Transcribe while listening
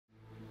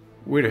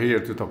We're here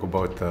to talk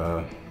about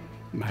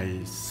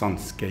my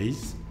son's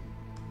case,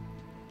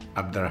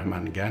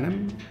 Abderrahmane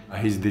Ghanem.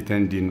 He's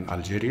detained in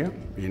Algeria,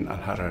 in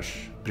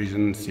Al-Haraj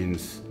prison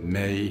since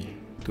May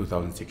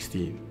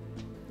 2016.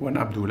 When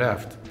Abdu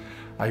left,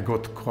 I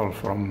got a call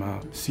from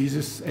a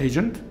CSIS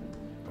agent.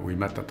 We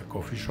met at a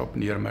coffee shop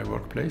near my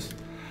workplace.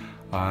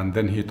 And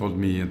then he told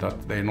me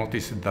that they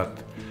noticed that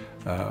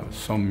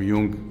some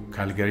young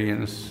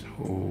Algerians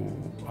who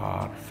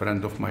are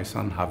friends of my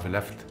son have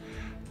left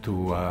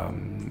to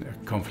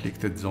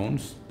conflicted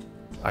zones.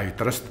 I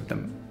trusted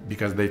them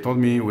because they told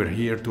me we're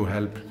here to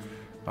help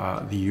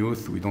the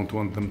youth. We don't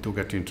want them to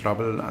get in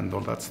trouble and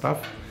all that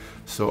stuff.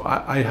 So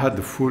I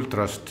had full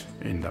trust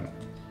in them,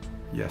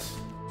 yes.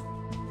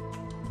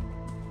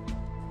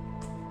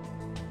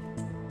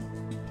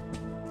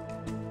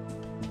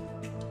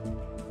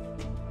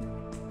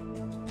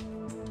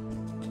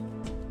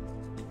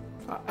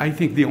 I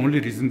think the only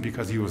reason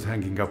because he was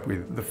hanging up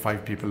with the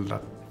 5 people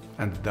that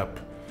ended up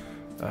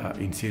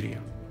in Syria.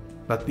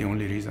 That's the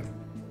only reason.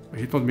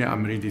 He told me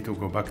I'm ready to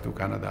go back to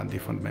Canada and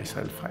defend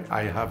myself.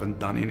 I haven't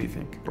done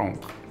anything wrong.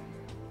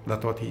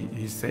 That's what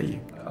he's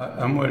saying.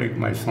 I'm wearing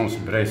my son's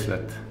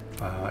bracelet.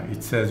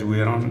 It says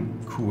we're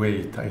on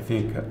Kuwait. I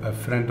think a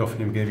friend of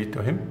him gave it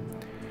to him.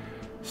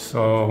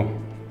 So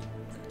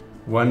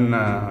when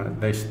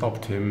they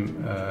stopped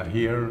him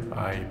here,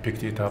 I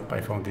picked it up.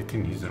 I found it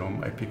in his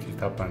room. I picked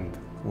it up and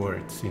wore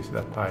it since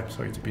that time.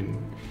 So it's been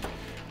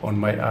on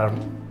my arm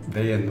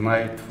day and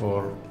night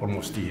for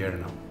almost a year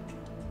now.